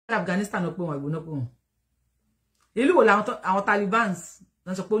Afghanistan no pé wọn igbó no pé wọn ìlú wo la àwọn Talibans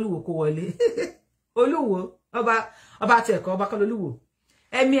ló sọ pé Olúwo kó wọlé Olúwo ọba teko ọba kan Olúwo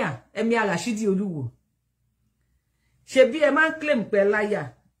Emir Rashidi Olúwo ṣe bí ẹ máa claim pé láyà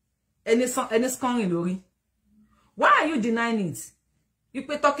ẹni scoring lórí. Why are you denying it? You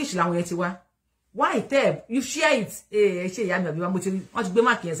pay Turkish làwọn yẹn ti wá. Why tell you share it? Ṣe ìyá mi àbí wọ́n ti gbé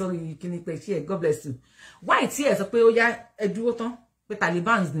mark yẹn sórí kíní pé share, God bless you. Why tí ẹ sọ pé ó yá ẹ dúró tán pé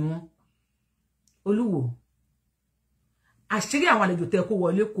Talibans ni wọ́n. Olúwo. Àṣírí àwọn àlejò tẹ́ kó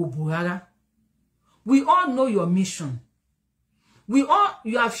wọlé kò bò rárá. We all know your mission. You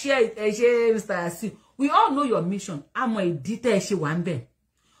have shared Mr. Asi. We all know your mission. Àmọ́ ìdí tẹ́ ṣe wà ńbẹ̀.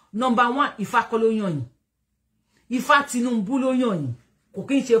 Number 1, Ifá kọ́ ló yàn yín. Ifá Tinubu ló yàn yín. Kò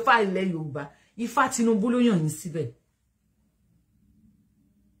kí n ṣe fá ilẹ̀ Yorùbá. Ifá Tinubu ló yàn yín síbẹ̀.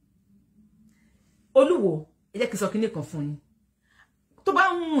 Olúwo, ẹ jẹ́ kí sọ kíní kan fún yín. Tó bá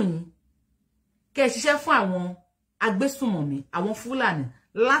wù yín kẹ́ ṣiṣẹ́ fún àwọn agbésùnmọ̀mí, àwọn Fúlàní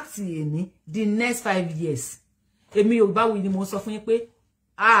láti èní the next 5 years. Èmi Yorùbáwùyí ni mo sọ fún yín pé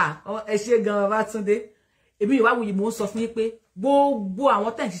ẹ ṣé gan Babátúndé. Èmi Yorùbáwùyí mo sọ fún yín pé gbogbo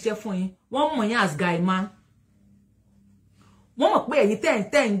àwọn tẹ́ ń ṣiṣẹ́ fún yín wọ́n mọ̀ yín as guy man. Wọ́n mọ̀ pé ẹ̀yin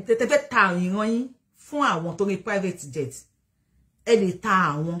tẹ́ ta ìran yín fún àwọn tó rí private jet. Ẹ lè ta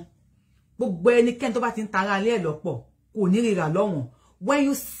àwọn. Gbogbo ẹnikẹ́ni tó bá ti ń tara alẹ́ ẹ̀ lọ́pọ̀ kò ní rírà lọ́wọ́n. When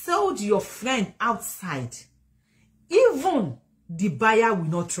you sold your friend outside, even the buyer will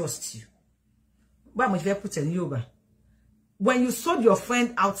not trust you. Why am I going to put in Yoruba? When you sold your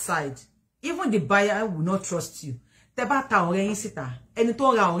friend outside, even the buyer will not trust you. Tẹ́ bá ta ọ̀rẹ́ yín síta, ẹni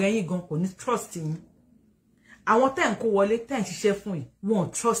tó ra ọ̀rẹ́ yín gan kò ní trust yín. Àwọn tẹ́ ń kó wọlé tẹ́ ń ṣiṣẹ́ fún yín,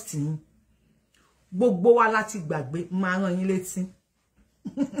 wọ́n trust yín. Gbogbo wa láti gbàgbé máa rán yín létí.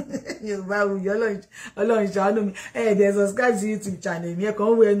 Yorùbáwùyí Ọlọ́run ṣàánú mi. Dẹ̀ subscribe to YouTube channel mi, ẹ kàn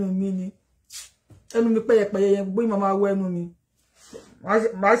wo ẹnu mi ni. Ẹnu mi pẹyẹpẹyẹ yẹn gbé mama wo ẹnu mi.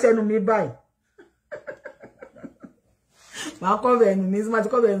 Màá ṣe ẹnu mi báyìí. Màá cover ẹnu mi, má ti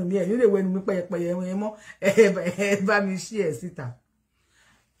cover ẹnu mi ẹ ní lè wo ẹnu mi pẹyẹpẹyẹ yẹn mọ́. Ẹ bá mi share síta.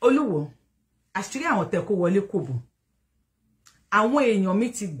 Olúwo, àṣírí àwọn tẹ́ kó wọlé kò bò. Àwọn èèyàn mi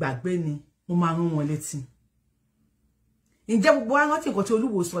ti gbàgbé ni, mo máa rán wọn létí. Ǹjẹ́ gbogbo wa rántí nǹkan tí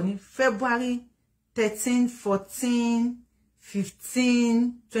Olúwo sọ ní February 13, 14,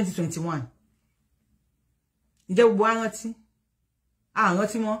 15, 2021. Ǹjẹ́ gbogbo wa rántí?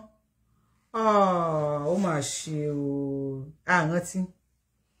 Rántí mọ́. Ó mà ṣe o. Rántí.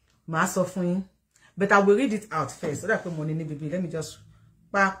 Màá sọ fún yín. But I will read it out first. So that pé mo ní bíbí. Let me just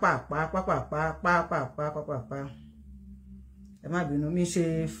pa. Ẹ má bínú mi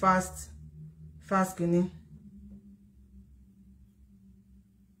ṣe fast kini.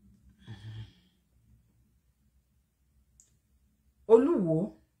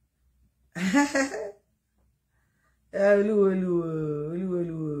 Olúwo. Olúwo.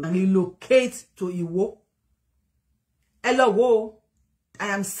 Relocate to Iwo. Hello, I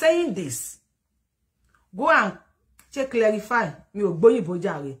am saying this. Go and clarify. Mi ò gbóyìnbó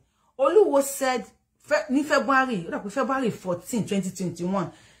jàre. Olúwo said ní February 14,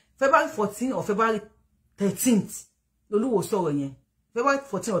 2021. February 14 or February 13th. Olúwo sọ̀rọ̀ yẹn. February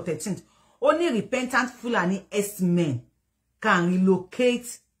 14 or 13th. Only repentant Fulani S-men can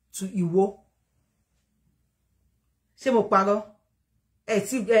relocate to Iwo. Ṣé mo parọ́? Ẹ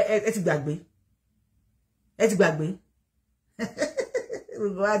ti gbàgbé. Ẹ ti gbàgbé.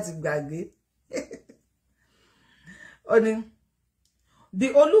 Gbogbo wa ti gbàgbé. Oni the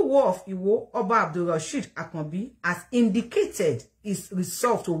Oluwo of Iwo, Oba Abdulrasheed Akanbi, has indicated his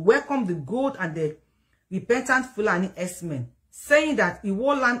resolve to welcome the good and the repentant Fulani S-men, saying that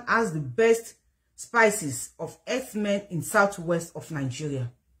Iwo land has the best spices of S-men in southwest of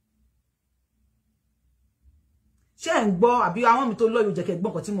Nigeria. Ṣé ń gbọ́ àbí àwọn mi tó lọ́yọ̀ jẹ́ kẹ́ gbọ́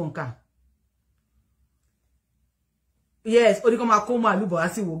nǹkan tí mo ń kà? Yes, ó ní kó máa kó máa lúbọ̀ á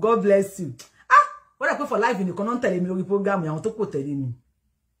sí wò. God bless you. What I pay for life in the canon tell me lórí program yàwọn tó kò tẹ̀lé mi.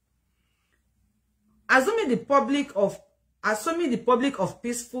 Assuming the public of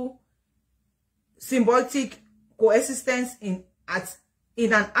peaceful symbiotic coexistence in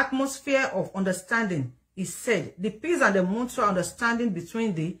an atmosphere of understanding is said the peace and the mutual understanding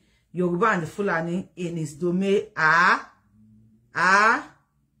between the Yoruba and the Fulani in its domain are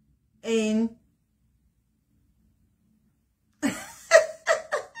in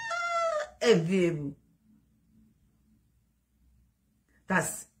enviable.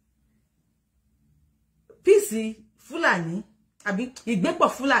 That's peace Fulani àbí ìgbépọ̀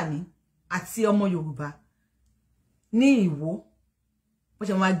Fulani àti ọmọ Yorùbá ní Ìwó. Wọ́n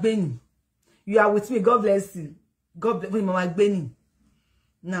ṣe máa gbé ni. You are with me. God bless you. God bless you. Máa gbé ni.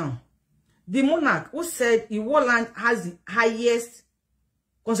 Now, the monarch who said Iwo land has the highest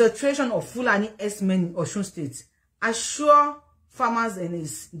concentration of Fulani herdsmen in Osun State assure farmers in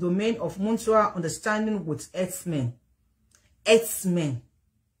his domain of mutual understanding with herdsmen.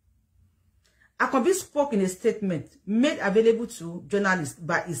 Akonbi spoke in a statement made available to journalists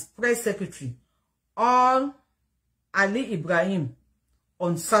by his press secretary, Ali Ibrahim,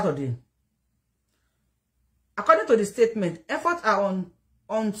 on Saturday. According to the statement, efforts are on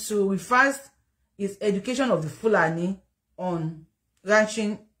to revise his education of the Fulani on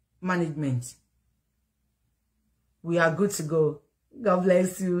ranching management. We are good to go. God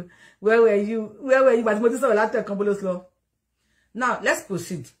bless you. Where were you? Where were you? Now, let's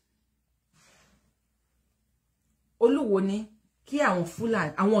proceed. Oluwo ni ki àwọn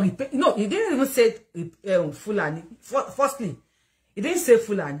Fulani, àwọn no, he didn't even say Fulani. Firstly, he didn't say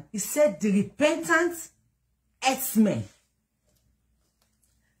Fulani. He said the repentant herdsmen.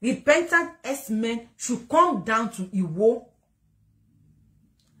 Repentant herdsmen should come down to Iwo.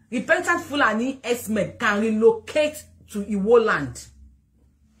 Repentant Fulani herdsmen can relocate to Iwo land.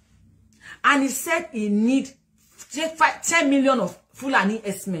 And he said he need 10 million of Fulani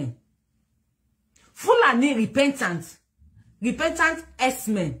herdsmen. Fulani repentant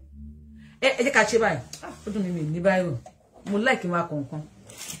herdsmen.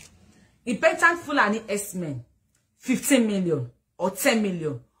 Repentant Fulani herdsmen, 15 million or 10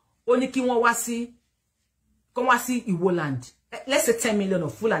 million. Only ki won wa si Iwo land. Let's say 10 million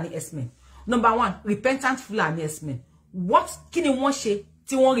of Fulani herdsmen. Number one, repentant Fulani herdsmen. What kini won she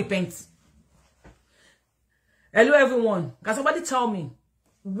ti won repent? Hello everyone. Can somebody tell me,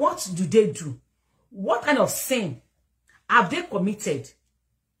 what do they do? What kind of sin have they committed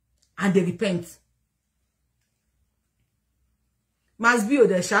and they repent? Must be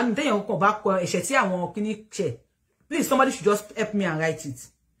the sham. Then you come back. Please, somebody should just help me and write it.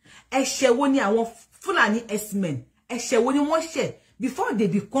 Fulani herdsmen. Before they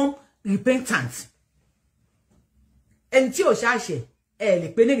become repentant. And ti o shashe, le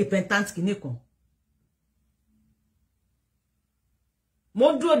pene repentant kini kon.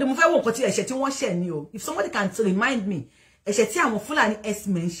 If somebody can remind me, Fulani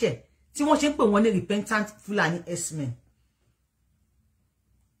herdsmen share. Ti won se pe won ni repentant Fulani herdsmen.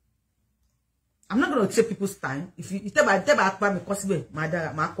 I'm not going to take people's time. If you tell me possible,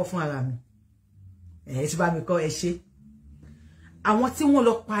 ma ko fun ara mi. Ti ba mi ko ese. Àwọn tí wọ́n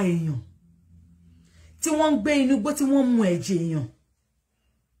lọ pa èèyàn. Tí wọ́n gbé inú gbó tí wọ́n mú ẹ̀jẹ̀ èèyàn.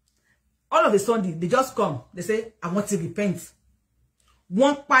 All of a sudden, they just come. They say, I want to repent.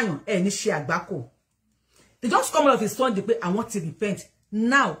 Wọ́n pààyàn ní ṣe àgbákò. They just come all of a sudden, they say, I want to repent.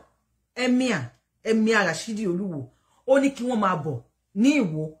 Now, Emir Rashidi Oluwo, ó ní kí wọ́n máa bọ̀ ní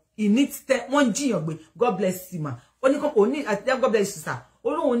Ìwó. He needs 10. Wọ́n jiyàn gbé. God bless you, ma. Ó ní God bless you, sir.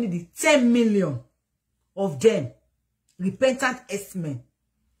 Olóhun need 10 million of them. Repentant herdsmen.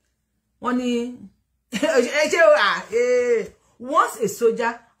 Once a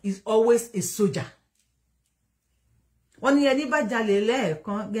soldier is always a soldier. Oni ẹni bá jalè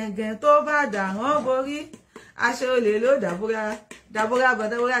lẹ́ẹ̀kan gẹ́gẹ́ tó bá dàrán borí aṣọ olè ló dàbúrà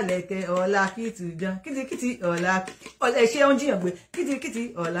bàdàbúrà lẹ́kẹ̀ ọ̀la kìtìjàn kìtìkìtì ọ̀la ẹ̀ṣẹ́ ń jiyàn gbé kìtìkìtì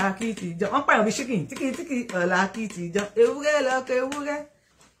ọ̀la kìtìjàn wọ́n pààyàn bí chicken tìkìtìkì ọ̀la kìtìjàn ewúrẹ́ lọ́kọ̀ ewúrẹ́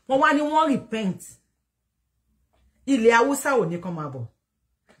wọ́n wá ní wọ́n repent. Ilé Haúsá ò ní kan máa bọ̀.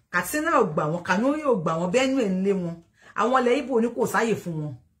 Katsina ò gbà wọ́n, Kanuri ò gbà wọ́n, Benue ńlé wọn. Àwọn ilẹ̀ Ìgbò ní kò sáyè fún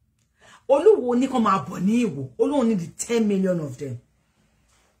wọn. Olúwo ní kan máa bọ̀ ní Ìwó. Olúwo ní 10 million of them.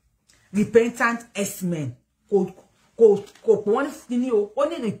 Repentant herdsmen. Kò wọ́n ní o. Ó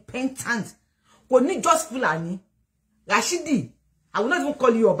ní repentant. Kò ní just Fulani. Rashidi. I will not even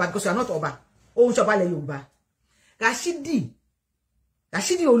call you Oba because you are not Oba. Ohun ṣọba lẹ Yorùbá. Rashidi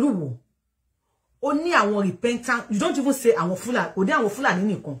Olúwo. Only àwọn repentant, you don't even say àwọn Fulani, kò ní àwọn Fulani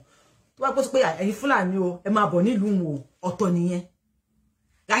nìkan. Tó bá pọ̀ pé ẹ̀yin Fulani o, ẹ máa bọ̀ nílùú o, ọ̀tọ̀ nìyẹn.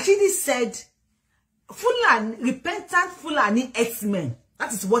 Rashidi said, Fulani, repentant Fulani herdsmen.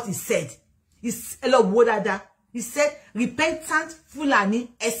 That is what he said. He's hello Wodada. He said, repentant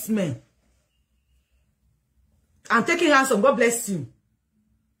Fulani herdsmen. I'm taking ransom. God bless you.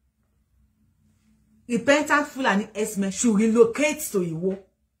 Repentant Fulani herdsmen should relocate to Iwo.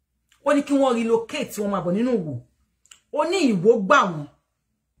 Ó ní kí wọ́n relocate wọ́n máa bọ̀ nínú Ìwó. Ó ní Ìwó gbà wọ́n.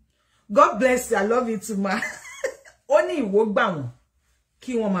 God bless you. I love you too, ma. Ó ní Ìwó gbà wọ́n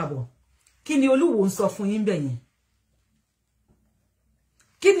kí wọ́n máa bọ̀. Kí ni Olúwo ń sọ fún yín bẹ̀ yẹn?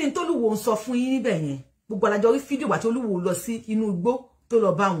 Kí ni t'Olúwo ń sọ fún yín níbẹ̀ yẹn? Gbogbo alájọ rí fídíò wà tí Olúwo lọ sí inú igbó tó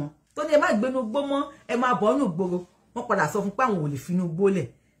lọ bá wọn. Tó ní ẹ má gbé inú igbó mọ́, ẹ má bọ̀ nínú ìgboro. Wọ́n padà sọ fún pé àwọn ò lè fi inú igbó lẹ̀.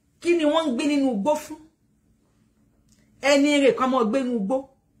 Kí ni wọ́n ń gbé nínú igbó fún? Ẹni rẹ̀ kan mọ́ gbé nínú igbó.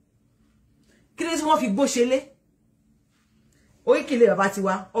 kí ló tí wọ́n fi gbó ṣe lé oríkìlẹ̀ bàbá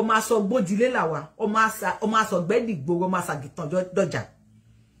tiwa ọmọ aṣọ gbódilé làwà ọmọ aṣọ gbẹ́dì gbòòrò ọmọ aṣàgìtàn dọjà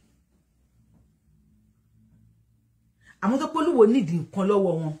àwọn tó pé Olúwo nídìí nǹkan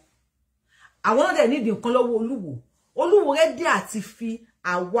lọ́wọ́ wọn àwọn náà dẹ̀ nídìí nǹkan lọ́wọ́ Olúwo rẹ́dí àti fi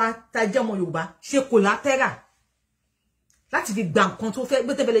àwa tajẹ́ ọmọ Yorùbá ṣe collateral láti fi gba nǹkan tó fẹ́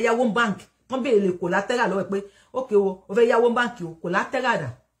gbé tẹ́fẹ́lẹ́ yáwó bank tán béèrè lè collateral lọ́wọ́ pé ókè o fẹ́ yáwó bank o collateral dà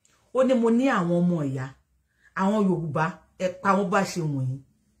ó ní mo ní àwọn ọmọ ìyá àwọn Yorùbá ẹ pa wọn bá ṣe wọ̀nyí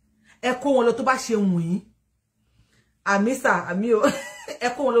ẹ kó wọn lọ tó bá ṣe wọ̀nyí àmì sà àmì o ẹ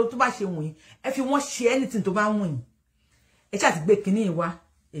kó wọn lọ tó bá ṣe wọ̀nyí ẹ fi wọ́n ṣe anything tó bá wọ̀nyí ẹ ṣáà ti gbé kinní wá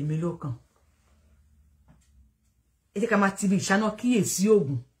èmi ló kàn ẹ jẹ́ ká máa ti bí ìṣáná kíyèsí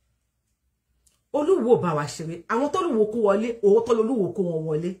ogun Olúwo bá wa ṣeré àwọn tó Olúwo kó wọlé òótọ́ lolúwo kó wọn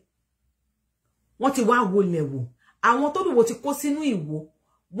wọlé wọ́n ti wá wọlé wò àwọn tó Olúwo ti kó sínú ìwò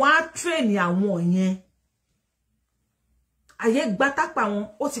wọ́n á train àwọn yẹn ayé gbátápà wọn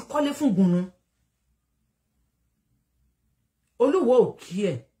ó ti kọ́lé fún gùnù Olúwo ò kí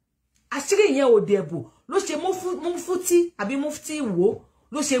ẹ̀ àṣírí yẹn ò dẹ̀bò ló ṣe mufti àbí mufti ìwò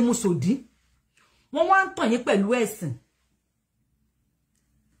ló ṣe mú sòdí wọ́n wá ń tàn yín pẹ̀lú ẹ̀sìn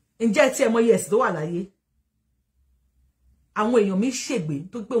ǹjẹ́ tí ẹ mọ iye ẹ̀sìn tó wà láyé àwọn èèyàn mi ṣègbè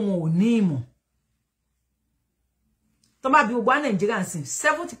tó pé wọn ò ní ìmọ̀ tó bá bí gbogbo Nàìjíríà sìn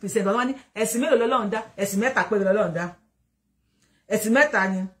 70% wọn ní ẹ̀sìn mélòó lọ́lọ́run dá ẹ̀sìn mẹ́ta péré lọ́lọ́run dá ẹ̀sìn mẹ́ta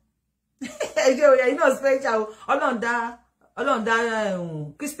ni ẹjẹ òye iná special Ọlọ́run dá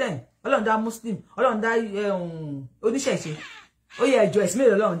Christian Ọlọ́run dá Muslim Ọlọ́run dá oníṣẹ̀ṣe ó yẹ ẹjọ ẹ̀sìn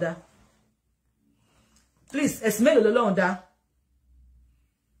mélòó lọ́lọ́run dá please ẹ̀sìn mélòó lọ́lọ́run dá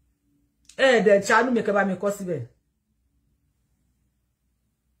de ṣàánú mi kẹ́ bá mi kọ síbẹ̀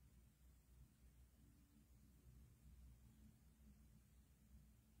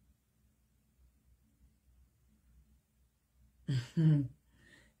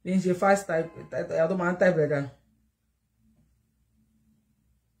bí n ṣe fast type tó máa ń type rẹ̀ gan.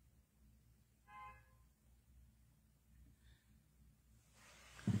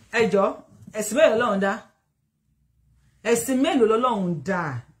 ẹjọ́ ẹ̀sìn mélòó lọ́lọ́run dá ẹ̀sìn mélòó lọ́lọ́run dá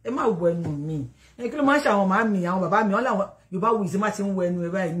ẹ má wọ ẹnu mi ẹ kí ló máa ń ṣe àwọn màá mi àwọn bàbá mi wọn làwọn Yorùbá wù sí má ti ń wọ ẹnu ẹ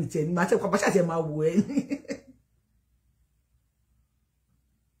báyìí mi tiẹ̀ ní màá tẹ̀ pápá ṣàtẹ̀ máa wọ ẹ ní.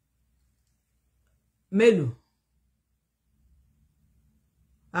 mélòó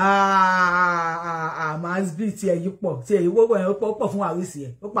máa bí tí ẹ yí pọ̀ tí ẹ yí wọ́pọ̀ ẹ pọ̀ fún àrísì ẹ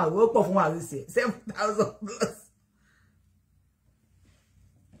ó pọ̀ fún àrísì ẹ 7,000 plus.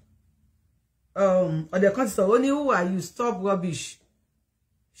 ọ̀dẹ̀ kan ti sọ̀rọ̀ ó ní who are you stop rubbish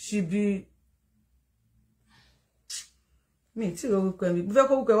she be mi tí orúkọ mi mo fẹ́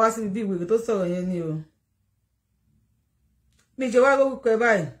kó orúkọ wá sí ibi ìwé tó sọ̀rọ̀ yẹn ni o mi jẹ́ wá orúkọ ẹ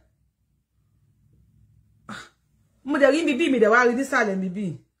báyìí mo dẹ̀ rí bíbí mi dẹ̀ wá rí nísàlẹ̀ mi bí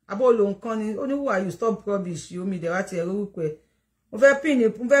abó lo nǹkan ni ó ní who are you stop rubbish o mi dẹ̀ wá ti ẹ̀ orúkọ ẹ mo fẹ́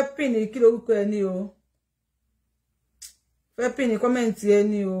pin kí lorúkọ ẹ ní o fẹ́ pin kọ́mẹ́ǹtì ẹ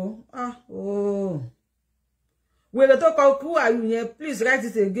ní o wèrè tó kọ who are you yẹn please write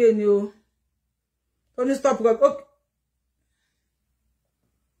it again ni o ó ní stop rubbish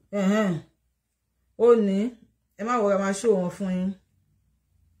ó ní ẹ má wọra máa ṣó wọn fún yín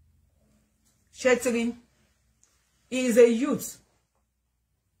ṣẹ́tìrí he is a youth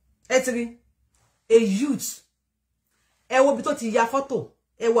ẹtìrí a youth ẹ wo bí tó ti ya fọ́tò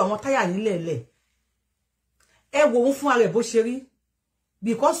ẹ wo àwọn táyà nílẹ̀ẹ́lẹ̀ ẹ wo òun fún ara ẹ̀ bó ṣe rí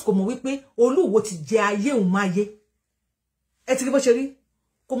because kò mọ̀ wípé Olúwo ti jẹ ayé òun máa yé ẹ ti rí bó ṣe rí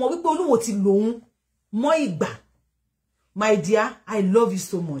kò mọ̀ wípé Olúwo ti lòun mọ́ ìgbà. My dear, I love you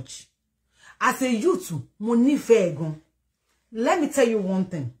so much. As a youth, mo nífẹ̀ẹ́ gan. Let me tell you one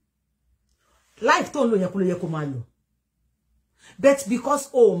thing. Life tó ń lò yẹn kó ló yẹ kó máa lò. But because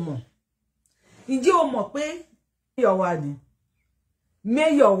o mọ̀. Ǹjẹ́ o mọ̀ pé mayor wa ni?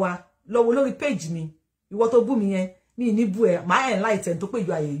 Mayor wa lọ wo lórí page mi. Ìwọ tó bú mi yẹn, mi ní bú ẹ, my enlighten tó pé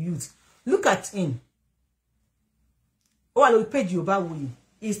you are a youth. Look at him. Ó wà lórí page Yorùbáwùyí.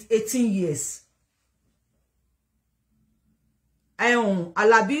 He's 18 years.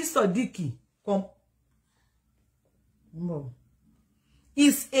 Alabi Sodiki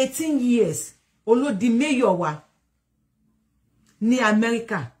is 18 years. Olódi mayor wa ní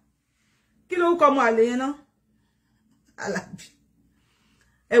America. Kí ló kọ mọ́ àlè yẹn ná? Alabi.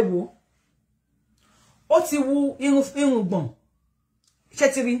 Ẹ wò. Ó ti wu irun gbọ̀n.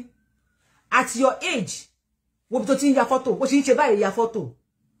 Ṣé ti rí? At your age, wo bí tó ti ń ya photo, bó ṣe ń ṣe báyìí ya photo.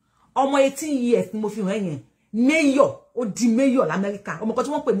 Ọmọ 18 years ni mo fi hàn yẹn. Mayor, ó di mayor l'America. Ọmọ kan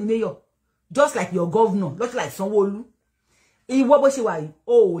tí wọ́n pè ní mayor. Just like your governor, just like Sanwo-Olu. ìwọ bó ṣe wà yìí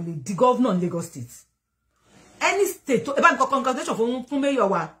o lè di governor in Lagos State. Any state to eba congratulations fún mayor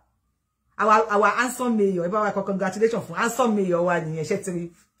wa. Our handsome mayor. Eba congratulations fún handsome mayor wa ni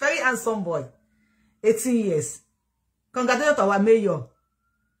Shetiri. Very handsome boy. 18 years. Congratulations to our mayor.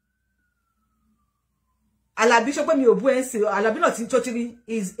 Alabi so pe mi obu en se Alabi not Shetiri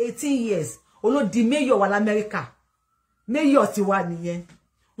is 18 years. Olo di mayor wa l'America. Mayor ti wa niyen.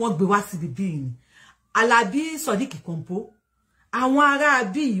 Wọ́n gbé wá sí bibi ni. Alabi Sodiq Kompo. Àwọn ará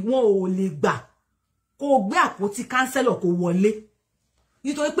bí wọn ò lè gbà kó gbé àpótí councilor kó wọlé.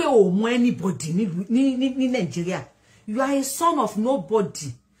 Nítorí pé o mọ anybody ní Nigeria. You are a son of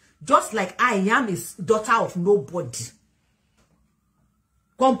nobody. Just like I am a daughter of nobody.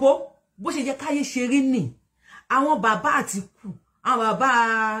 Kompo, bó ṣe jẹ́ káyé ṣe rí ni. Àwọn bàbá Àtìkù, àwọn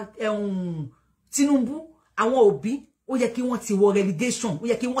bàbá Tinubu, àwọn òbí, ó yẹ kí wọ́n ti wọ relegation, ó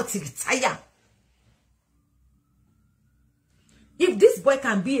yẹ kí wọ́n ti retire. If this boy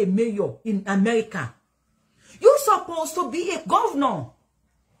can be a mayor in America, you're supposed to be a governor.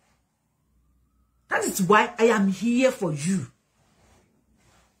 That is why I am here for you.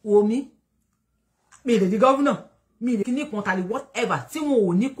 Omi, me the governor, me the kini kontali whatever. Tí wọn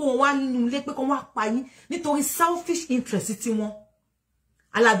ò ní kó wá nínú ilé pé kó wá pa yín nítorí selfish interest tí wọn.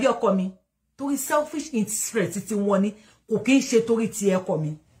 Alabi ọkọ mi, torí selfish interest tí wọn ni kò kí ń ṣe torí ti ẹkọ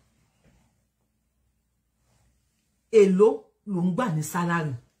mi. Èló ló ń gbà ní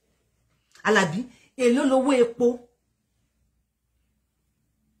salary. Alabi, èló lówó epo.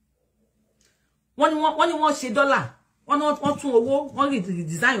 Wọ́n ní wọ́n ṣe dollar. Wọ́n tún owó, wọ́n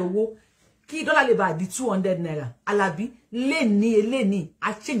redesign owó kí dollar lè bá di 200 naira. Alabi, leni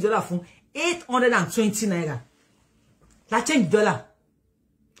a change dollar fún 820 naira. La change dollar.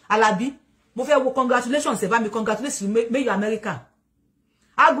 Alabi, mo fẹ́ wo congratulations, ẹ bá mi congratulations mayor America.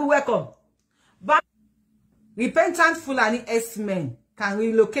 Agbu welcome. Repentant Fulani S-men can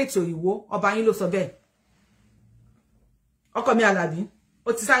relocate to Iwo. Ọba yín ló sọ bẹ́ẹ̀. Ọkọ mi Alabi,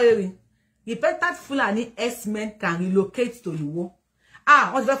 ó ti sáré rí. Repentant Fulani S-men can relocate to Iwo.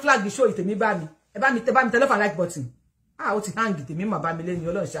 Wọ́n ti fẹ́ flag show ìtèmí bá mi. Ẹ bá mi telephone like button. Ó ti hang ìtèmí mà bá mi lẹ́ni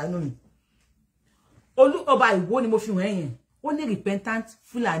Ọlọ́run ṣàánú mi. Olú ọba Iwo ni mo fi hàn yẹn. Ó ní repentant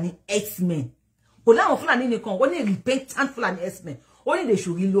Fulani S-men. Kò láwọn Fulani nìkan, ó ní repentant Fulani S-men. Ó ní they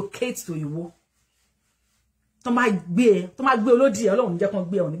should relocate to Iwo. Tó máa gbé olódì ẹ Ọlọ́run jẹ́ kan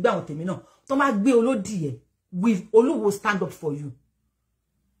gbé ẹ ò ní gbà wọn tèmi náà. Tó máa gbé olódì ẹ will Olúwo stand up for you.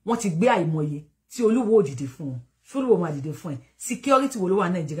 Wọ́n ti gbé àìmọye tí Olúwo ò dìde fún wọn. Olúwo máa dìde fún ẹ. Security wo ló wà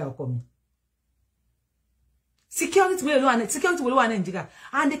Nigeria ọkọ mi. Security wo ló wà Nigeria,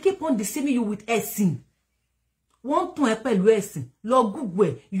 and they keep on deceiving you with ẹ̀sìn. Wọ́n tún ẹ pẹ̀lú ẹ̀sìn. Lọ Google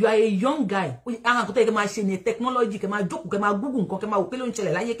ẹ. You are a young guy. Àwọn kan tó yẹ kẹ́ máa ṣe ní technology, kẹ́ máa jókòó, kẹ́ máa Google nǹkan, kẹ́ máa wò pé ló ń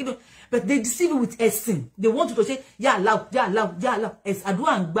ṣẹlẹ̀ láyé kí ló. But they deceive you with ẹ̀sìn. They want you to say ya Allah, ya Allah, ya Allah.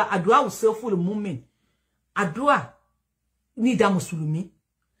 Àdúrà ń gbà, àdúrà ò ṣe full moment. Àdúrà ní ìdá Mùsùlùmí.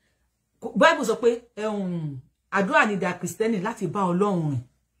 Bible sọ pé àdúrà ní ìdá Kristẹni láti bá Ọlọ́run rìn.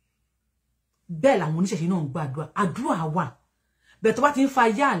 Bẹ́ẹ̀ làwọn oníṣẹ̀ṣe náà ń gba àdúrà wà. Bẹ́ẹ̀ tó bá ti ń fa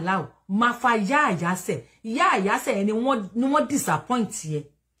ya Allah, máa fa ya àyásẹ̀. Ya àyásẹ̀ yẹn ni wọ́n disappoint ẹ.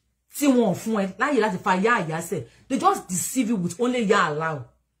 Tí wọ́n fún ẹ láyè láti fa ya àyásẹ̀. They just deceive you with only ya Allah.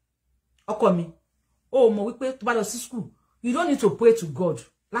 Ọkọ mi, ó mọ̀ wípé tó bá lọ sí school, you don't need to pray to God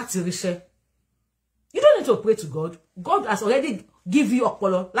láti ríṣẹ́. You don't need to pray to God. God has already give you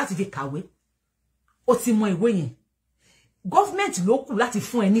ọpọlọ láti fi kàwé. Ó ti mọ ìwé yẹn. Government ló kù láti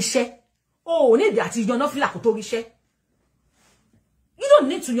fún ẹ níṣẹ́. Ó ní ìdí àti yan nọ́fìlà kó tó ríṣẹ́. You don't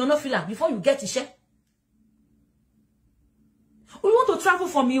need to yan nọ́fìlà before you get iṣẹ́. We want to travel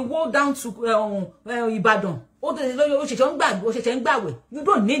from Iwo down to Ibadan. Ó ṣẹ̀ṣẹ̀ ń gbàwẹ̀. You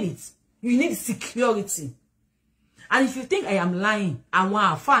don't need it. You need security. And if you think I am lying, àwọn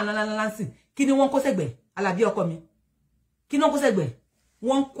àfáà ńláńlá sí, kí ni wọ́n kó sẹ́gbẹ̀? Alabi ọkọ mi. Kí ni wọ́n kó sẹ́gbẹ̀?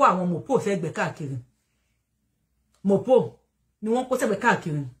 Wọ́n kó àwọn mopo sẹ́gbẹ̀ káàkiri. Mopo ni wọ́n kó sẹ́gbẹ̀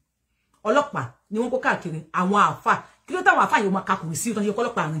káàkiri. Ọlọ́pàá ni wọ́n kó káàkiri. Àwọn àfáà. Kí ló táwọn àfáà yóò máa kakùn sí tó ń ṣe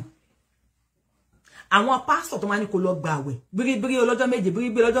ọlọ́pàá rìn? Àwọn pásítọ̀ tó máa ní kó lọ gbààwẹ̀. Bíríbírí ọlọ́jọ́ méje,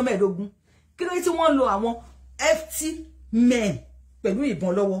 bíríbírí ọlọ́jọ́ mẹ́ẹ̀ẹ́dógún. Kí ló tí wọ́n lo àwọn FT men pẹ̀lú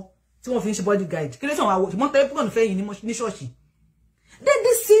ìbọn lọ́wọ́ tí wọ́n fi ń ṣe bodyguard? Kí ló tí wọ́n wá wọ́n tẹ́ púpọ̀ nífẹ̀ẹ́ yìí ní ṣọ́ọ̀ṣì? They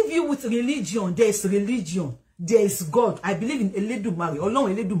deceive you with religion. There is religion. There is God. I believe in Elédùmarè.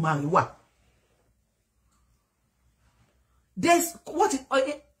 Ọlọ́run Elédùmarè wà. There's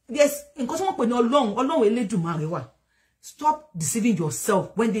nǹkan tí wọ́n pè ní Ọlọ́run Elédùmarè wà. Stop deceiving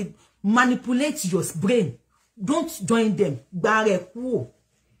yourself when they manipulate your brain. Don't join them. Gba rẹ̀ kúrò.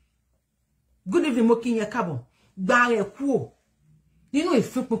 Good evening, mo kí yín káàbọ̀. Gba rẹ̀ kúrò. Nínú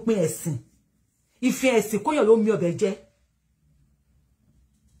ìfipínpín ẹ̀sìn. Ìfẹ́ ẹ̀sìn kóyàn ló mi ọbẹ̀ jẹ.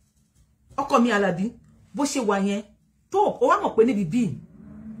 ọkọ mi Alabi bó ṣe wà yẹn tó o wá mọ̀ pé níbi bí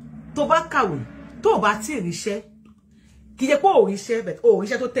tó bá kàwé tó bá ti ríṣẹ́ kì í jẹ́ pé o ríṣẹ́ but o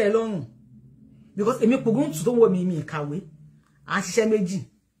ríṣẹ́ tó tẹ́ ẹ lọ́rùn because èmi pogun tu tó wo mi kàwé a ṣiṣẹ́ méjì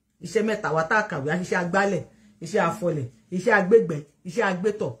iṣẹ́ mẹ́ta wa tá kàwé a ṣiṣẹ́ agbálẹ̀ iṣẹ́ afọlẹ̀ iṣẹ́ agbègbè iṣẹ́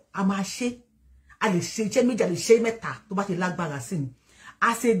agbétọ̀ a máa ṣe a lè ṣe iṣẹ́ méjì a lè ṣe mẹ́ta tó bá ṣe lágbára sí ni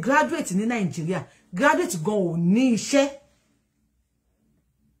as a graduate ní Nigeria graduate gan ò ní iṣẹ́.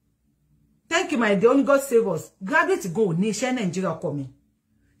 Thank you, my dear. Only God save us. Graduate go nation Nigeria come.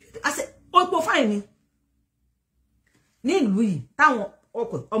 I say, opo fine ni. Ní ìlú yìí, táwọn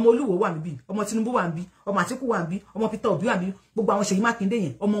ọmọ Olúwo wà níbí, ọmọ Tinubu wà níbí, ọmọ Atiku wà níbí, ọmọ Peter Obi wà níbí, gbogbo àwọn Ṣèyí Mákindé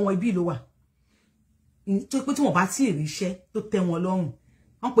yẹn, ọmọ wọn ibi ló wà. Tó pé tí wọ́n bá ti rí iṣẹ́ tó tẹ́ wọn lọ́rùn.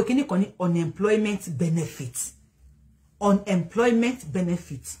 Wọ́n pè kíní kan ní unemployment benefit. Unemployment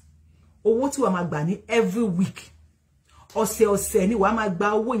benefit. Owó tí wàá máa gbà ní every week. Ọ̀sẹ̀ ni wàá máa gba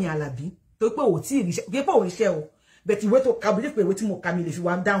owó yẹn Alabi. Tó pé ó ti rí iṣẹ́ pé ó ríṣẹ́ o but ìwé tó ka believe pé ìwé tí mo ka mi lè fi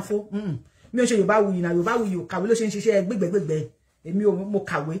wá danfo mi ò ṣe Yorùbá wuyi na Yorùbá wuyi o kàwé ló ṣe ń ṣiṣẹ́ gbẹgbẹgbẹ èmi ò mo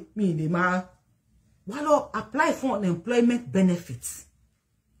kàwé mi lè máa wá lọ apply for unemployment benefits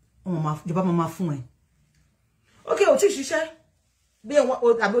ìjọba máa fún ẹ okay ó ti ṣiṣẹ́ bí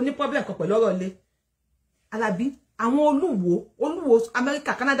àbí ó ní problem kan pẹ̀lú ọ̀rọ̀ ilé Alabi àwọn Olúwo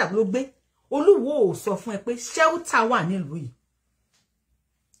America Canada ló gbé Olúwo ò sọ fún ẹ pé shelter wà nílùú yìí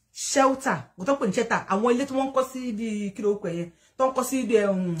shelter mo tó pè ní shelter àwọn ilé tí wọ́n kọ́ sí bí kí ló pè yẹn tó kọ́ sí bí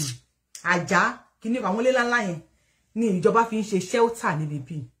àjà kíní àwọn ilé ńlá yẹn ní ìjọba fi ń ṣe shelter ní bp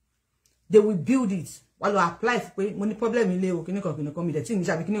they will build it wá lọ apply pé mo ní problem ilé o kíní kan mi dẹ̀ tí ní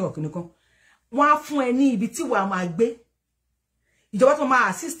ṣàbí kíní kan wọ́n á fún ẹ ní ibi tí wàá máa gbé ìjọba tó máa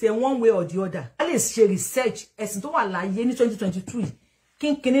assist ẹ one way or the other a lè ṣe research ẹ̀sìn tó wà láyé ní 2023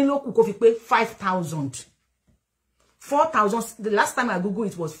 kínkínní ló kù kó fi pé 5,000 4,000 the last time I Google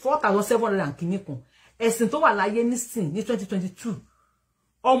it was 4,700 and kinikun. Ẹ̀sìn tó wà láyé nísìn ní 2022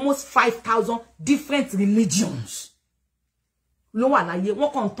 almost 5,000 different religions ló wà láyé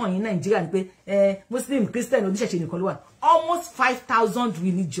wọ́n kàn tàn yín Nigeria ní pé Muslim Christian oníṣẹ̀ṣe nìkan ló wà almost 5,000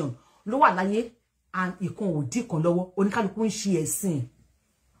 religion ló wà láyé and ìkan ò dí kan lọ́wọ́ oníkálukú ń ṣe ẹ̀sìn.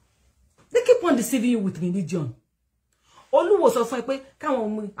 They keep on deceiving you with religion. Olúwo sọ fún ẹ pé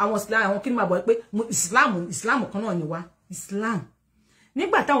káwọn àwọn Islam àwọn kíni máa bọ̀ pé Islam kan náà ni wá Islam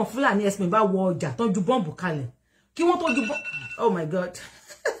nígbà táwọn Fúlàní ẹ̀sìn bá wọ ọjà tán ju bọ́ǹbù kalẹ̀ kí wọ́n tó ju oh my god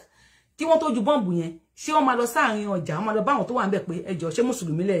kí wọ́n tó ju bọ́ǹbù yẹn ṣé wọ́n máa lọ sáàrin ọjà wọ́n máa lọ bá àwọn tó wà ńbẹ̀ pé ẹ jọ̀ọ́ ṣé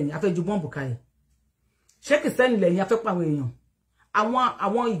mùsùlùmí lẹ́yìn a fẹ́ ju bọ́ǹbù kalẹ̀ ṣé kìrìsìtẹ́nì lẹ́yìn a fẹ́ pa àwọn èèyàn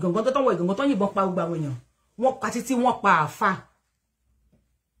àwọn ìgangan tó wọ ìgangan tó yìnbọn pa gbogbo àwọn èèyàn wọ́n pa títí wọ́n pa àfà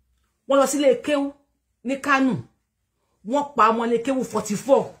wọ́n lọ sílé kéwú ní Kánò wọ́n pa ọmọ lé kéwú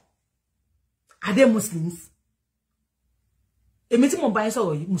 44 are they Muslims èmi tí mo bá yín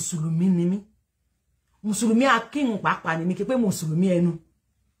sọ̀rọ̀ yìí mùsùlùmí ni mí mùsùlùmí akínrun pàápàá ni mí kí pé mùsùlùmí ẹnu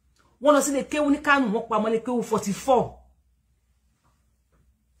wọ́n lọ sílé kéwú ní Kánò wọ́n pa ọmọ lé kéwú 44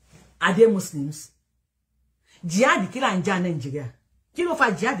 are they Muslims jihad kí là ń jà Nàìjíríà kí ló fa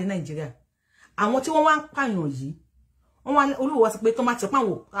jihad ní Nàìjíríà àwọn tí wọ́n wá ń pààyàn yìí wọ́n wá Olúwo sọ pé tó má ti pa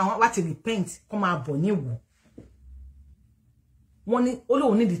àwọn wá ti repent kó máa bọ̀ ní ìwò wọ́n ní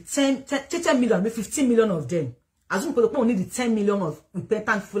Olúwo ní the 10 million 15 million of them assume pé wọ́n ní the 10 million of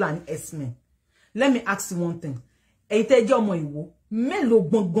repentant Fulani herdsmen. Let me ask you one thing ẹ̀yin tẹ́ jẹ́ ọmọ Ìwó mélòó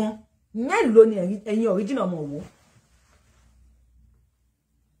gbọ̀ngbọ̀n mélòó ni ẹ̀yin original ọmọ Ìwó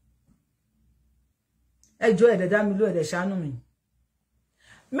ẹ jọ̀ọ́ ẹ dá mi ló ẹ dẹ̀ ṣàánú mi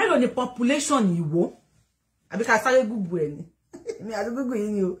mélòó ni population Ìwó àbí ká sáré Google ẹ ní mi àti Google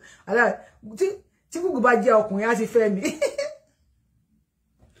yìí ni o ala tí Google bá jẹ́ ọkùnrin á ti fẹ́ mi.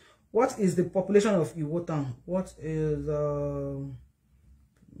 What is the population of Iwo town? What is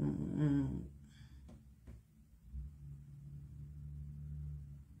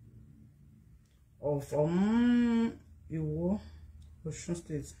of Iwo, Osun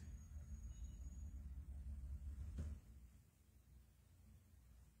State?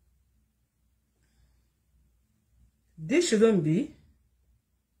 This shouldn't be.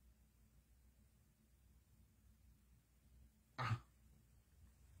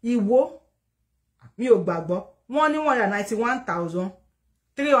 Iwo mi ò gbàgbọ́ wọ́n ní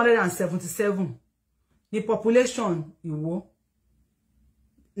 191,377 ní population Iwo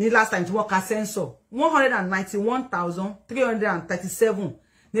ní last time tí wọ́n ka census 191,337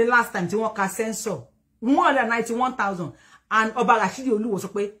 ní last time tí wọ́n ka census 191,000 and Ọba Rashidi Olúwo sọ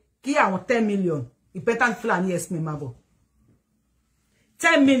pé kí àwọn 10 million repentant Fulani herdsmen máa bọ̀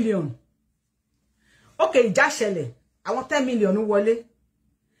 10 million okay ìjà ṣẹlẹ̀ àwọn 10 million wọlé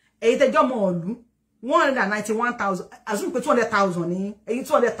èyí tẹ́jọ́ mọ́ ọ̀lú 191,000 assume pé 200,000 ní èyí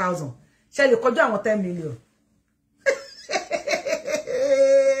 200,000 ṣé lè kọjá àwọn 10 million.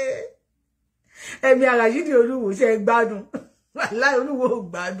 Ẹ̀mí Alashidi Oluwo ṣe gbádùn. Wallahi Oluwo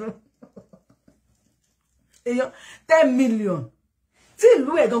gbádùn. Èyàn 10 million. Tí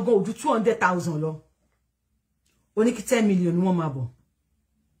ìlú ẹ̀ gangan ojú 200,000 lọ. Ó ní kí 10 million ni wọ́n máa bọ̀.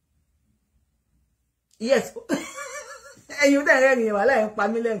 Yes. And you don't ring wala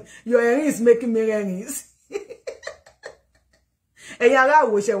your earring is making me ring. Ẹ̀yin ará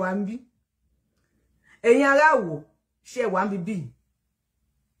wo ṣe wà nbí. Ẹ̀yin ará wo ṣe wà nbí bí.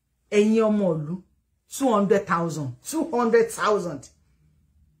 Ẹ̀yin ọmọ ìlú 200,000. 200,000.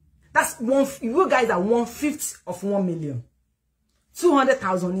 That's one. You guys are 1/5 of 1 million.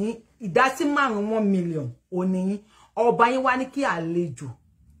 200,000 ni ìdásí márùn 1 million. Oni ọba yín wá ní kí àlejò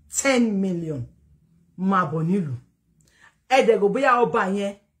 10 million máa bọ̀ nílùú. Ẹ̀dẹ̀gò bóyá ọba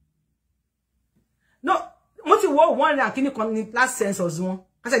yẹn. No, mo ti wo 100 kini kan ní last census wọn.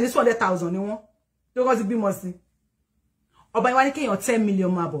 Ká ṣe ní 200,000 ni wọ́n. Tó kọ́ ti bímọ sí. Ọba yín wá ní kí èèyàn 10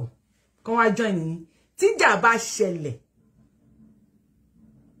 million máa bọ̀. Kàn wá join yín. Tí ìjà bá ṣẹlẹ̀.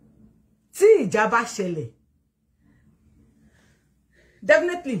 Tí ìjà bá ṣẹlẹ̀.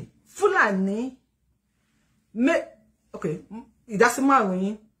 Definitely Fulani okay, ìdásí márùn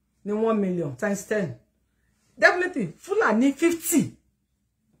yín ní 1 million times 10. Definitely Fulani 50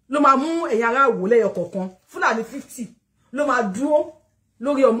 ló máa mú ẹ̀yin ará wò lẹ́yọ kọ̀ọ̀kan. Fulani 50 ló máa dúró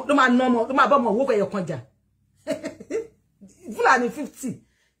lórí ọmọ, ló máa ná ọmọ, ló máa bá ọmọ owó ẹyọ kan jà. Fulani 50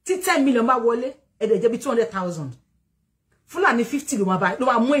 tí 10 million bá wọlé ẹ̀dẹ̀ jẹ́ bí 200,000. Fulani 50 ló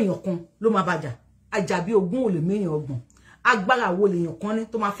máa mú èèyàn kan ló máa bá jà. Àjàbí ogún ò lè mú èèyàn ọgbọ̀n. Agbára wo lèèyàn kan ní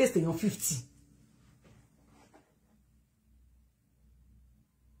tó máa face èèyàn 50.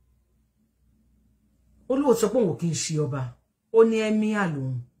 Olúwo sọ pé òun kì í ṣe ọba. Ó ní ẹ̀mí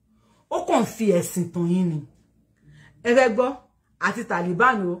àlòun. Ó kàn fi ẹ̀sìn tàn yín ni. Ẹ fẹ́ gbọ́ àti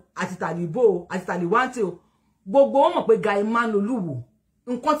Taliban o, àti Talibo o, àti Taliwante o. Gbogbo wọn mọ̀ pé Gaiman Olúwo.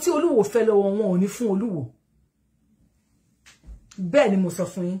 Nǹkan tí Olúwo fẹ́ lọ́wọ́ wọn ò ní fún Olúwo. Bẹ́ẹ̀ ni mo sọ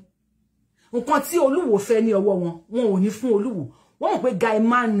fún yín. Nǹkan tí Olúwo fẹ́ ní ọwọ́ wọn ò ní fún Olúwo. Wọ́n mọ̀ pé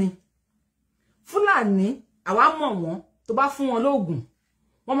Gaiman ni. Fulani àwa mọ̀ wọ́n tó bá fún wọn lóògùn.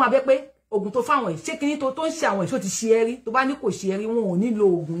 Wọ́n máa bẹ́ pé ogun tó fáwọn ṣé kíní tó ń ṣe àwọn èso ti ṣe ẹrí tó bá ní kò ṣe ẹrí wọn ò ní lo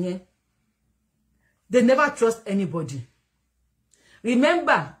ogun yẹn. They never trust anybody.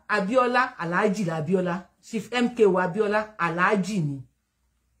 Remember Abiola, Alhaji Abiola, Chief MKO Abiola, Alhaji ni.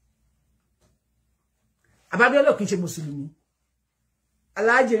 Abiola kì í ṣe Mùsùlùmí.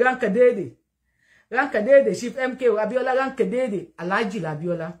 Alhaji Rankadede, Chief MKO Abiola Rankadede, Alhaji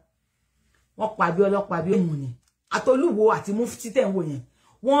Abiola. Wọ́n pa Abiola mu ni. Atolúwo àti Mufti tẹ́ ń wò yẹn.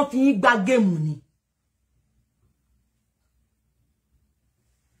 Wọ́n fi gbá game ni.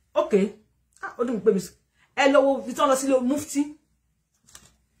 Okay. Ó dùn pé mi. Ẹ lọ wo bí tán lọ sílé Mufti.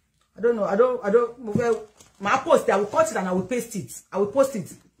 I don't know. Mo fẹ́ ma post it. I will cut it and I will paste it. I will post it.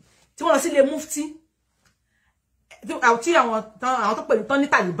 Tí wọ́n lọ sílé Mufti. Tí àwọn tó pè ní tán ní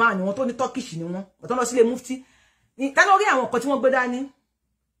Taliban ni wọ́n tó ní Turkish ni wọ́n. Tán lọ sílé Mufti. Tá lọ rí àwọn kan tí wọ́n gbé dání.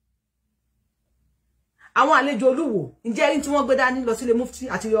 Àwọn àlejò Olúwo ǹjẹ́ rí tí wọ́n gbé dání lọ sílé Mufti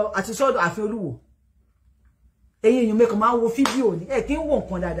àti sọ́dọ̀ ààfin Olúwo. Ẹ̀yin èèyàn mẹ́kàn máa wo fídíò ni ẹ kí ń wo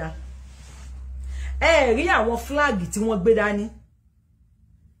nǹkan dáadáa. Ẹ rí àwọn flag tí wọ́n gbé dání.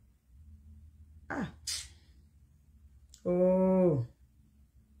 Oh.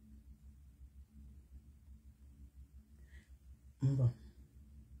 Mbọ.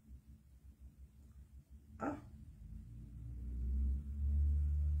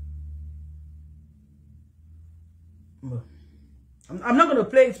 I'm not going to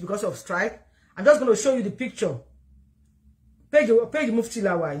play it because of strike. I'm just going to show you the picture. Page Mufti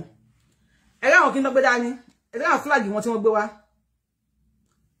Lawai. Ẹ ra wọn kin tó gbé dání. Ẹ ra flag wọn tí wọ́n gbé wá.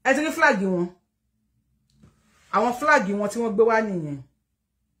 Ẹ ti rí flag wọn. Àwọn flag wọn tí wọ́n gbé wá nìyẹn.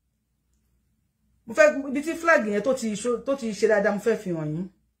 Mo fẹ́ ibi tí flag yẹn tó ti ṣe dáadáa mo fẹ́ fi hàn yín.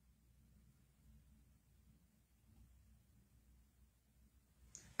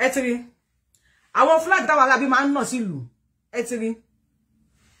 Ẹ ti rí. Àwọn flag táwọn Arábí máa ń nà sílùú. Ẹ ti rí.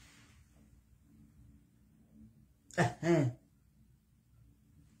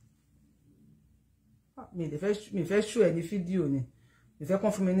 Mi fẹ́ show ẹ ní fídíò ni. Mi fẹ́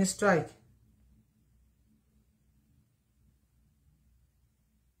kàn fún mi ní strike.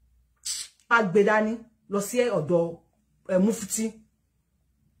 A gbé dání lọ sí ọ̀dọ̀ Mufti.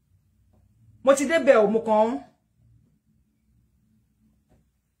 Mo ti débẹ̀ o mo kàn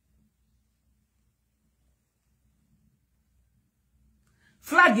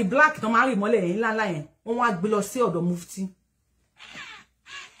flag black tó máa rí mọ́lẹ̀ yẹn ńlá yẹn wọ́n wá gbé lọ sí ọ̀dọ̀ Mufti.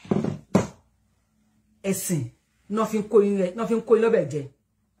 Ẹ̀sìn náà fi ń kó ilọ́bẹ̀ jẹ.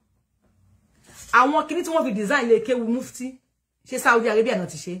 àwọn kíní tí wọ́n fi design lè kéwu mufti ṣé Saudi Arabia náà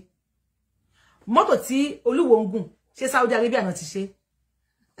ti ṣe mọ́tò tí Olúwo ń gùn ṣé Saudi Arabia náà ti ṣe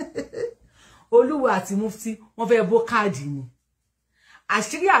Olúwo àti mufti wọ́n fẹ́ bó káàdì ni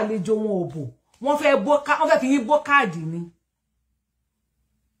àṣírí àlejò wọn ò bò wọ́n fẹ́ fi yín bó káàdì ni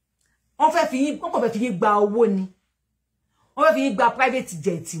wọ́n fẹ́ fi yín gba owó ni wọ́n fẹ́ fi yín gba private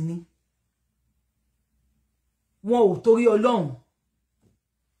jet ni wọn ò torí Ọlọ́run.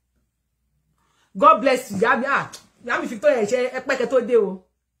 God bless you. Yami Victoria epeke tó dé o.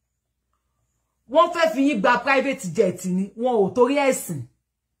 Wọ́n fẹ́ fi yín gba private jet ni, wọn ò torí ẹ̀sìn.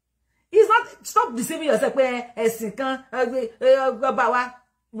 It's not, stop deceiving yourself pé ẹ̀sìn kan bá wa.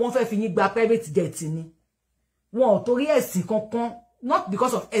 Wọ́n fẹ́ fi yín gba private jet ni. Wọn ò torí ẹ̀sìn kankan, not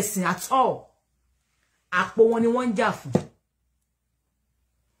because of ẹ̀sìn at all. Àpò wọn ni wọ́n ń jà fún.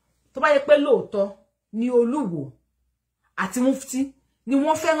 Tó bá yẹ pé lóòótọ́ ni Olúwo àti mufti ni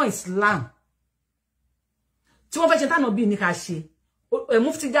wọ́n fẹ́ràn Islam. Tí wọ́n fẹ́ ṣe tánà bí ní ká ṣe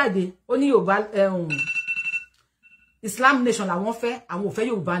mufti jáde ó ní Yorùbá Islam nation làwọn fẹ́, àwọn ò fẹ́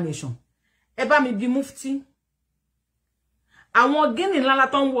Yorùbá nation. Ẹ bá mi bi mufti àwọn gíní ńlá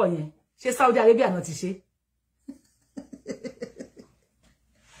tó ń wọ̀ yẹn ṣé Saudi Arabia náà ti ṣe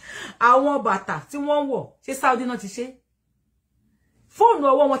àwọn bàtà tí wọ́n wọ̀ ṣé Saudi náà ti ṣe fóònù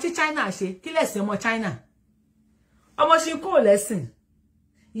ọwọ́ wọn tí China ṣe kí lẹ̀sìn ọmọ China ọmọ ṣe kò lẹ́sìn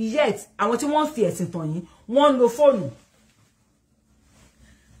yet àwọn tí wọ́n fi ẹ̀sìn tàn yín wọ́n ń lo fóònù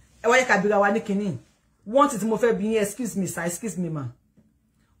ẹ wáyé kàbíra wa ní kinní one thing tí mo fẹ́ bi yín excuse me sir excuse me ma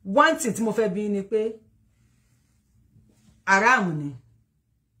one thing tí mo fẹ́ bi yín ni pé haram ni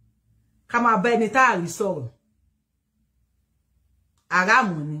ká máa bá ẹni tá a rí sọ̀rọ̀ haram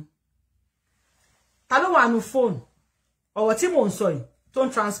ni ta ló wà nú fóònù ọ̀rọ̀ tí mò ń sọ yìí tó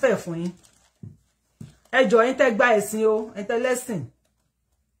ń transfer fún yín ẹ jọ̀ọ́ yín tẹ́ gba ẹ̀sìn o ẹ tẹ́ lẹ́sìn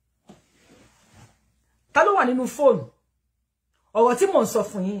ta ló wà nínú fóònù ọ̀rọ̀ tí mò ń sọ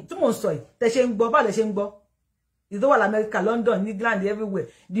fún yín tí mò ń sọ yìí tẹ́ ṣe ń gbọ́ bá lẹ ṣe ń gbọ́ ìdó wà l'America London England everywhere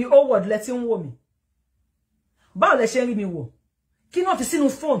the whole world lẹ ti ń wò mí báwo lẹ ṣe ń rí mi wò kí náà fi sínú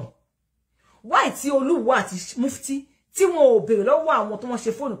fóònù why tí Olúwo àti mufti tí wọn ò béèrè lọ́wọ́ àwọn tó wọ́n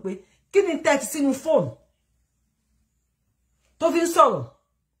ṣe fóònù pé kí ni tẹ́ fi sínú fóònù tó fi ń sọ̀rọ̀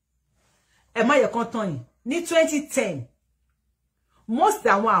ẹ má yẹ kan tán yìí ní 2010 most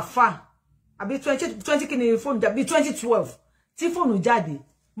àwọn àfà àbí 20 kí ni fóònù bí 2012 tí fóònù jáde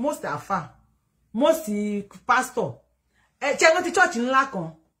most àfà most pastor ẹ ṣe rántí church ńlá kan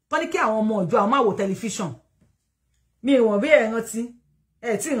tó ní kí àwọn ọmọ ọjọ́ àwọn máa wo tẹlifíṣàn mi ìwọ̀n bí ẹ rántí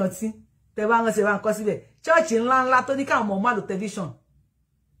ẹ tí rántí tẹ bá rántí bá ń kọ síbẹ̀ church ńlá tó ní kí àwọn ọmọ máa lo tẹlifíṣàn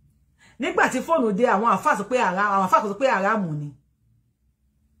nígbà tí fóònù dé àwọn àfà sọ pé àràmù ni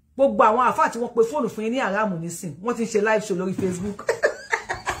gbogbo àwọn àfà tí wọ́n pe fóònù fún yín ní àràmù nísìn wọ́n ti ń ṣe live show lórí Facebook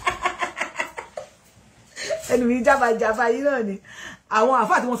ẹnu mi jábàjábà yìí náà ni àwọn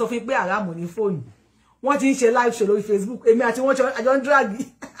àfà tí wọ́n sọ fún yín pé àràmù ní fóònù wọ́n ti ń ṣe live show lórí Facebook èmi àti wọ́n àjọ ń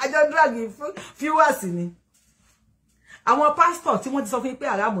drag viewers ni àwọn pastor tí wọ́n ti sọ fún yín pé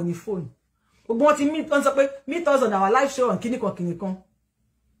àràmù ní fóònù gbogbo wọn ti wọ́n sọ pé meet us on our live show on kìnìkan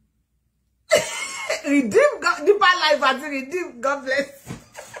redeem God, deeper life àti redeem God bless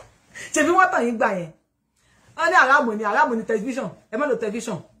ṣe bí wọ́n tàn yín gbà yẹn wọ́n ní àràmù ní television ẹ má lo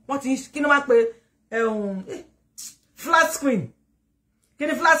television wọ́n ti kí ni wọ́n pe flat screen kí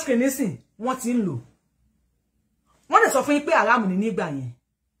ni flat screen nísìn wọ́n ti ń lò wọ́n lè sọ fún yín pé àràmù ní nígbà yẹn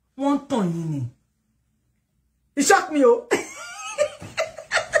wọ́n ń tàn yín ni it shock me o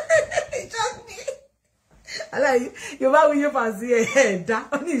it shock me aláì Yorùbá wí yóò fà sí ẹ̀ẹ́dá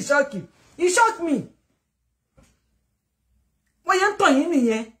ó ní it shock me wọ́n yẹn ń tàn yín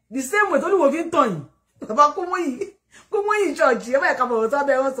nìyẹn the same way tó Olúwo fi ń tàn yín bàbá kó mú yìí church ẹ báyìí kábọ̀ ọ̀tọ́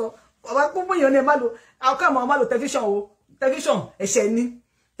abẹ́ wọn sọ bàbá kó mú yìí ọ̀nà ẹ̀ má lo àkàmọ̀ má lo tẹlifíṣàn o tẹlifíṣàn ẹ̀ṣẹ̀ ni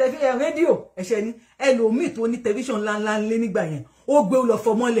rédíò ẹ̀ṣẹ̀ ni ẹlòmíì tó ní tẹlifíṣàn ńláńlá ńlé nígbà yẹn ó gbé ó lọ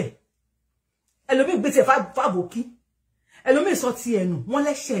fọmọ́lẹ̀ ẹlòmíì gbé tiẹ̀ fàbòkí ẹlòmíì sọ ti ẹnu wọ́n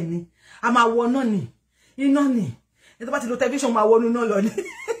lẹ́ṣẹ̀ ni a máa wọ náà ni iná ni ẹ tó bá ti lo tẹlifíṣàn máa wọnú náà lọ ni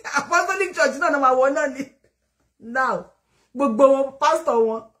apostolic church náà máa wọ náà ni now gbogbo wọn pastor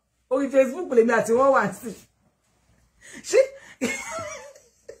wọn orí Facebook lèmi àti wọn wà sí ṣé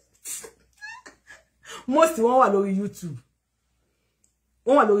most wọn wà lórí YouTube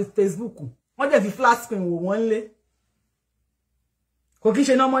wọn wà lórí Facebook wọn dẹ̀ fi flat screen wò wọ́n lé kò kí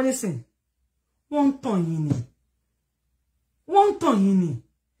ṣe normal nísìn wọ́n ń tàn yín ni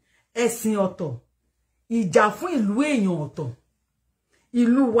ẹ̀sìn ọ̀tọ̀ ìjà fún ìlú èèyàn ọ̀tọ̀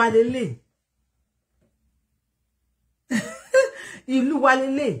ìlú wa lélẹ̀ ìlú wa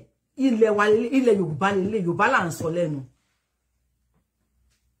lélẹ̀ ilẹ̀ wa lélẹ̀ ilẹ̀ Yorùbá lélẹ̀ Yorùbá là ń sọ lẹ́nu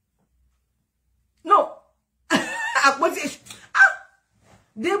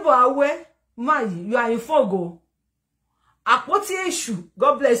Awe, man, you are in fogo. Àpótí èṣù,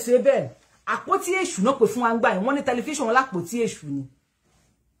 God bless you, Ben. Àpótí èṣù náà pè fún wa ngba yin. Wọ́n ní television wọ́n lápótí èṣù ni.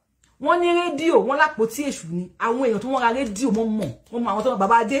 Wọ́n ní rédíò wọ́n lápótí èṣù ni. Àwọn èèyàn tó wọ́n ra rédíò mọ̀ àwọn tó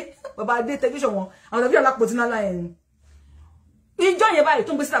bàbá Adé television wọn. Àwọn television lápótí na la yen. Ìjọ yẹn báyìí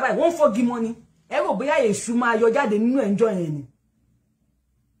tó ń gbé síta báyìí wọ́n fọ́gi mọ́ ni. Ẹ rò bóyá èṣù máa yọ jáde nínú enjo yẹn ni.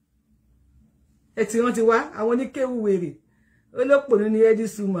 Ẹ ti rántí wá àwọn oníkéwu wèrè. Olópònú ni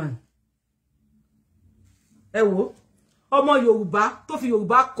Edisuman. Ẹ wò ọmọ Yorùbá tó fi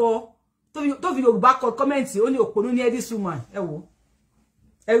Yorùbá kọ comment ó ní òpònú ní Edisuman. Ẹ wò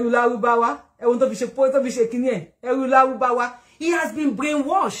ẹrú Lárúbáwá ẹ wò tó fi ṣe kíní ẹ ẹrú Lárúbáwá. He has been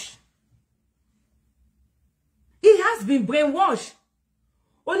brainwashed. He has been brainwashed.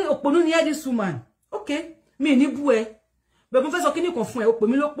 Ó ní òpònú ní Edisuman. Okay, mi ní bú ẹ. Bẹ́ẹ̀ mo fẹ́ sọ kíní kan fún ẹ ó pè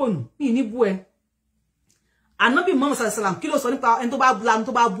mí lópònú. Mi ní bú ẹ. Ànábì Muhammad sallallahu alaihi wasallam kí ló sọ nípa ẹni tó bá bú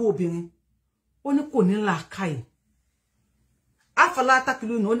tó bá bú obìnrin. Ó ní kò ní làákàyè. Afala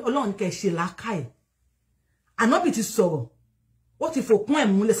takilu no Ọlọ́run ke ṣe làákàyè. Ànábì ti sọ̀rọ̀. Ó ti fòkún ẹ̀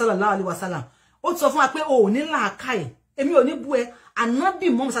múlẹ̀ sallallahu alaihi wasallam. Ó ti sọ fún wa pé o ní làákàyè. Èmi ò ní bú ẹ. Ànábì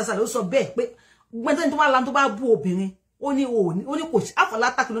Muhammad sallallahu alaihi wasallam ó sọ bẹ́ẹ̀ pé gbẹ́ntẹ́ni tó bá bú obìnrin. Ó ní kò ṣe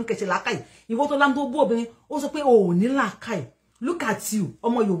afala takilu ke ṣe làákàyè. Ìwọ tó lam tó bú obìnrin. Ó sọ pé o ní làákàyè. Look at you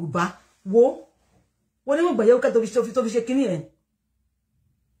ọmọ Yorùbá. Wo wọ́n ní mo gbàyẹ̀wò kẹ́ tó fi ṣe kíní ẹ̀.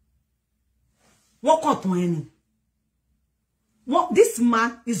 Wọ́n kàn tán ẹni. This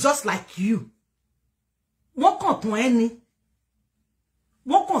man is just like you. Wọ́n kàn tán ẹni.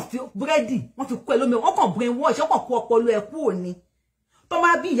 Wọ́n kàn fi búrẹ́dì, wọ́n fi kó ẹ lómi, wọ́n kàn brainwash, wọ́n kàn kó ọpọlọ ẹ kúrò ni. Tó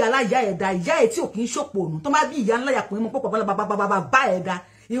máa bí ìyá láyà ẹ̀dá, ìyá ẹ̀ tí ò kì í ṣòpònú. Tó máa bí ìyá ńlá yà pé mo pọ̀ bá ẹ̀dá.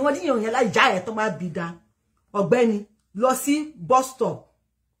 Ìwọ̀n díyàn yẹn láyà ẹ̀ tó máa bí da. Ọ̀gbẹ́ni lọ sí bus stop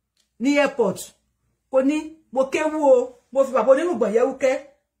ní airport. Kò ní mo kéwú o, mo fi bàbá onírùngbọ̀n yẹwúkẹ́,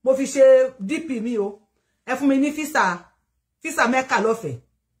 mo fi ṣe DP mi o. Ẹ fún mi ní físà Mẹ́kà lọ́fẹ̀ẹ́.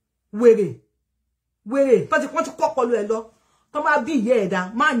 Wèrè tó ti pọ́n ti kọ́ pọ̀lú ẹ lọ. Tó bá bí ìyá ẹ̀dá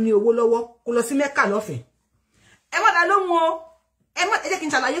má ní owó lọ́wọ́ kó lọ sí Mẹ́kà lọ́fẹ̀ẹ́. Ẹ má dá lóhùn o. Ẹ jẹ́ kí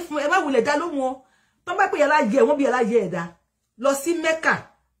n ṣàlàyé fún ẹ má wulẹ̀ dá lóhùn o. Tó bá pé yàrá yẹ wọ́n bí yàrá yẹ ẹ̀dá lọ sí Mẹ́kà.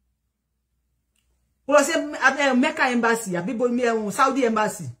 Kó lọ sí Mẹ́kà embassy àbí Saudi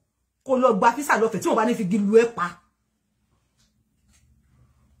embassy. Kó lọ gba físà lọ́fẹ̀ẹ́ tí wọ́n bá ní fi igi lu ẹ pa.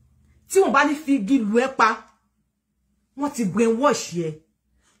 Tí wọ́n bá ní fi igi lu ẹ pa. Wọ́n ti brainwash ye.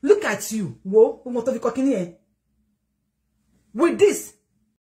 Look at you. Wo, mo tó fi kọ kíní ẹ. With this,